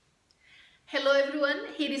Hello everyone,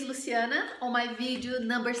 here is Luciana on my video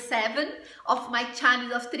number 7 of my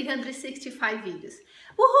channel of 365 videos.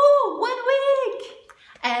 Woohoo! 1 week!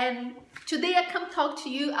 And today I come talk to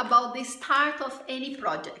you about the start of any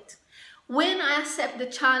project. When I accept the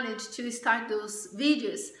challenge to start those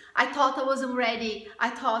videos, I thought I wasn't ready. I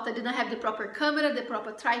thought I didn't have the proper camera, the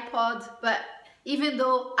proper tripod, but even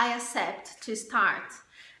though I accept to start,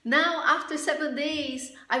 now, after 7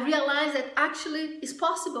 days, I realized that actually it's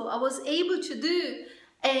possible. I was able to do,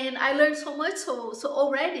 and I learned so much so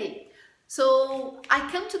already. So I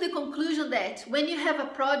come to the conclusion that when you have a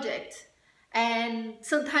project, and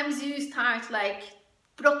sometimes you start like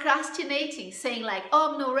procrastinating, saying like,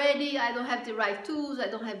 oh, I'm not ready, I don't have the right tools, I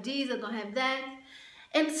don't have this, I don't have that.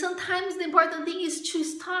 And sometimes the important thing is to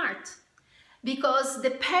start, because the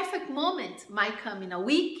perfect moment might come in a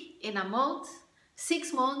week, in a month,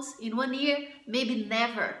 6 months, in 1 year, maybe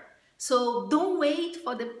never. So don't wait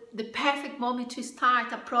for the perfect moment to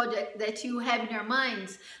start a project that you have in your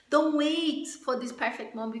minds. Don't wait for this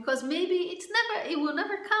perfect moment, because maybe it will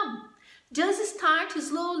never come. Just start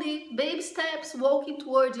slowly, baby steps, walking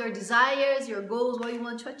towards your desires, your goals, what you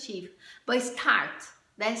want to achieve. But start.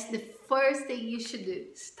 That's the first thing you should do.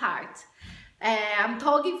 Start. I'm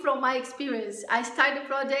talking from my experience. I started the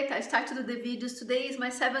project, I started to do the videos. Today is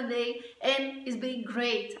my 7th day and it's been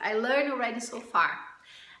great. I learned already so far.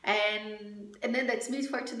 And then that's me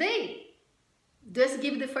for today. Just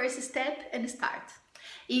give the first step and start.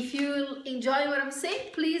 If you enjoy what I'm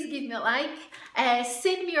saying, please give me a like.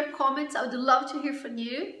 Send me your comments. I would love to hear from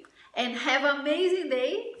you. And have an amazing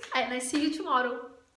day. And I see you tomorrow.